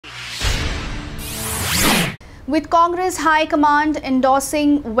With Congress High Command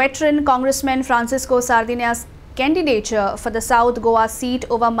endorsing veteran Congressman Francisco Sardinia's candidature for the South Goa seat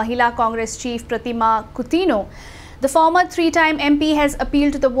over Mahila Congress chief Pratima Continho, the former three-time MP has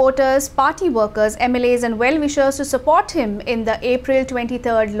appealed to the voters, party workers, MLAs and well-wishers to support him in the April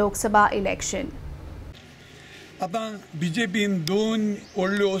 23rd Lok Sabha election. आता BJPन दोन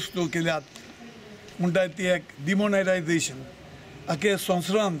व्हडल्यो वस्तू केल्यात म्हणटा ती एक डिमोनेटायझेशन आखे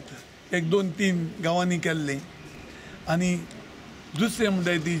संवसारांत एक दोन तीन गांवांनी केल्लें आनी दुसरें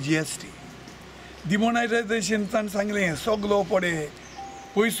म्हणटा ती GST डिमोनेटायझेशन ताणें सांगलें सगलो पडे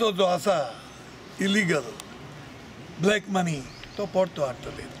पयसो जो आसा इलिगल ब्लॅक मनी तो परतो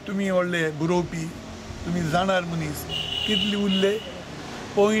हाडटले तुमी व्हडले बरोवपी तुमी जाणार मनीस कितले उरले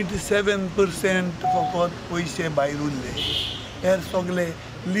 0.7% फकत पयशे भायर उरले हेर सगळे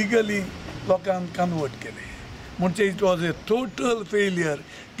लिगली लोकांक कन्वर्ट केले म्हणजे it was a total failure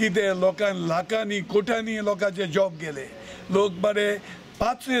कितें लोकांक लाखांनी कोट्यांनी लोकांचे जॉब गेले लोक बरे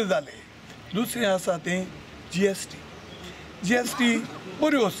पाचवे जाले दुसरें आसा तें GST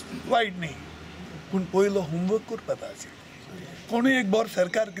बऱ्यो वायट न्ही पूण पयलो होमवर्क करपाक जाय कोणूय एक बरो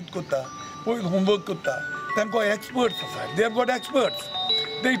सरकार कितें करता पयलो होमवर्क करता तांकां एक्सपर्ट्स आसा they have got experts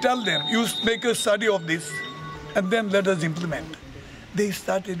they tell them you make a study of this and then let us implement. They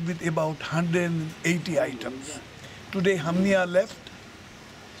started with about 180 items. Today how many are left?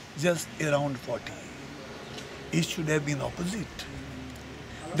 Just around 40. It should have been opposite.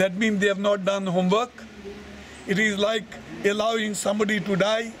 That means they have not done homework. It is like allowing somebody to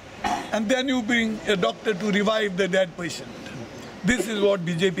die and then you bring a doctor to revive the dead patient. This is what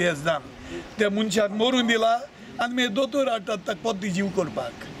BJP has done. They munchak morun dila आनी मागीर दोतोर हाडटात ताका पोत्ती जीव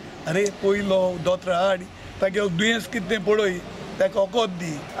करपाक अरे पयलो दोतोर हाड तागे दुयेंस कितें पळय ताका वखद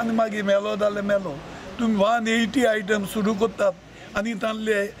दी आनी मागीर मेलो जाल्यार मेलो तुमी 180 आयटम सुरू करतात आनी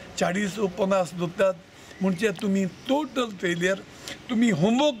तांतले 40-50 दोत्तात म्हणजे तुमी टोटल फेलियर तुमी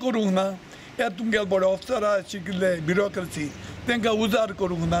होमवर्क करूंक ना हे तुमगे बडे अफसरां शिकिल्ले ब्युरोक्रेसी तांकां उजार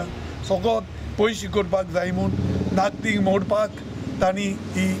करूंक ना फकत पयशे करपाक जाय म्हूण नाकतीक मोडपाक तांणी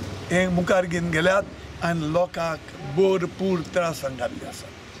ही हे मुखार घेवन गेल्यात आनी लोकांक भरपूर त्रासान घाल्ले आसा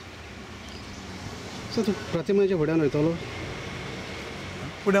सो तूं प्रतिमाच्या फुड्यान वयतलो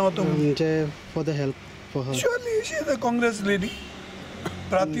फुड्यान वता म्हणजे for the help for her surely she is a Congress lady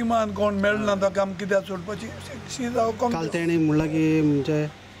प्रतिमान कोण मेळना ताका आमी कित्याक सोडपाची शी इज आवर काँग्रेस काल तेणी म्हणलां की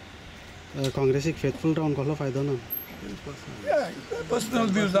म्हणजे काँग्रेसीक फेथफूल रावन कसलो फायदो ना पर्सनल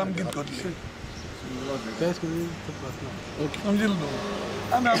व्यूज आमी कितें करतले समजिल्लो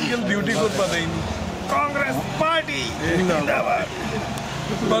न्हू आमी आमगेली ड्युटी करपा जाय न्ही Congress Party!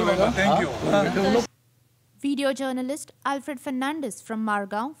 Thank you. Video journalist Alfred Fernandez from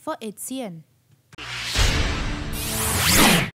Margao for HCN.